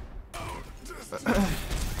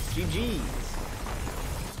 GG's.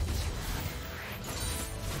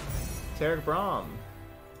 Taric Braum.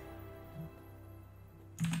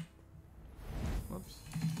 Whoops.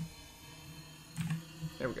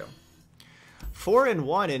 There we go.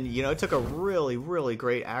 4-1, and you know, it took a really, really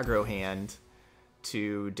great aggro hand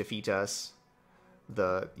to defeat us.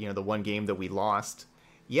 The one game that we lost.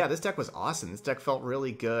 Yeah, this deck was awesome. This deck felt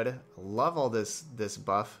really good. Love all this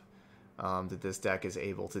buff that this deck is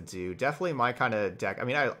able to do. Definitely my kind of deck. I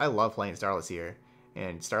mean, I love playing Starlet Seer,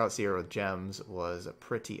 and Starlet Seer with gems was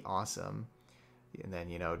pretty awesome. And then,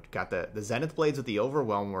 you know, got the Zenith Blades with the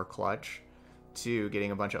Overwhelm were clutch, too.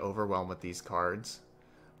 Getting a bunch of Overwhelm with these cards.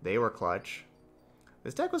 They were clutch.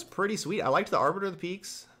 This deck was pretty sweet. I liked the Arbiter of the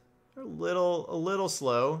Peaks. They're a little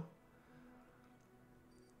slow,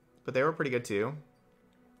 but they were pretty good too.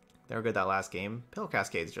 They were good that last game. Pill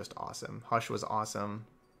Cascade's just awesome. Hush was awesome.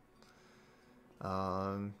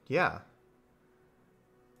 Yeah,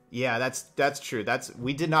 that's true.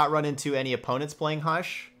 We did not run into any opponents playing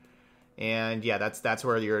Hush, and yeah, that's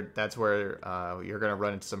where you're gonna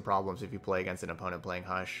run into some problems if you play against an opponent playing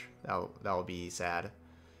Hush. That will be sad.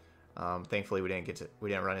 Thankfully, we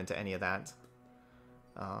didn't run into any of that.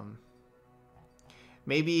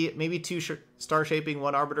 Maybe 2 star shaping,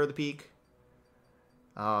 1 Arbiter of the Peak.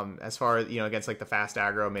 As far as, you know, against like the fast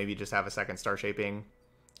aggro, maybe just have a 2nd star shaping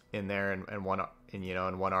in there and 1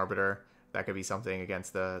 Arbiter. That could be something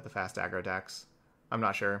against the fast aggro decks. I'm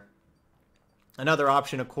not sure. Another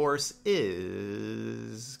option, of course,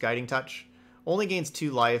 is Guiding Touch. Only gains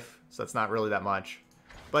 2 life, so that's not really that much.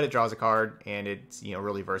 But it draws a card, and it's, you know,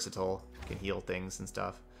 really versatile. Can heal things and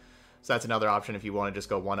stuff. So that's another option if you want to just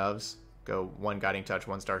go 1-ofs. Go 1 Guiding Touch,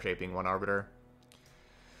 1 Star Shaping, 1 Arbiter.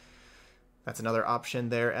 That's another option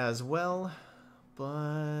there as well.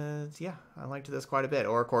 But yeah, I liked this quite a bit.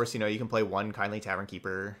 Or of course, you know, you can play 1 Kindly Tavern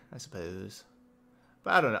Keeper, I suppose.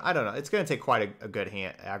 But I don't know. It's going to take quite a good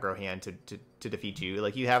aggro hand to defeat you.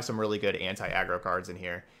 Like, you have some really good anti-aggro cards in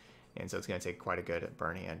here. And so it's going to take quite a good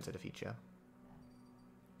burn hand to defeat you.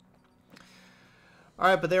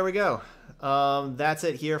 Alright, but there we go. That's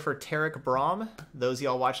it here for Taric Braum. Those of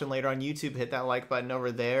y'all watching later on YouTube, hit that like button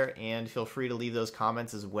over there, and feel free to leave those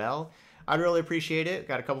comments as well. I'd really appreciate it.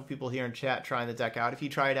 Got a couple people here in chat trying the deck out. If you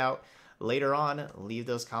try it out later on, leave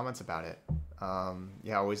those comments about it.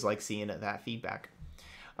 Yeah, I always like seeing that feedback.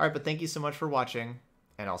 Alright, but thank you so much for watching,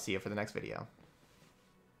 and I'll see you for the next video.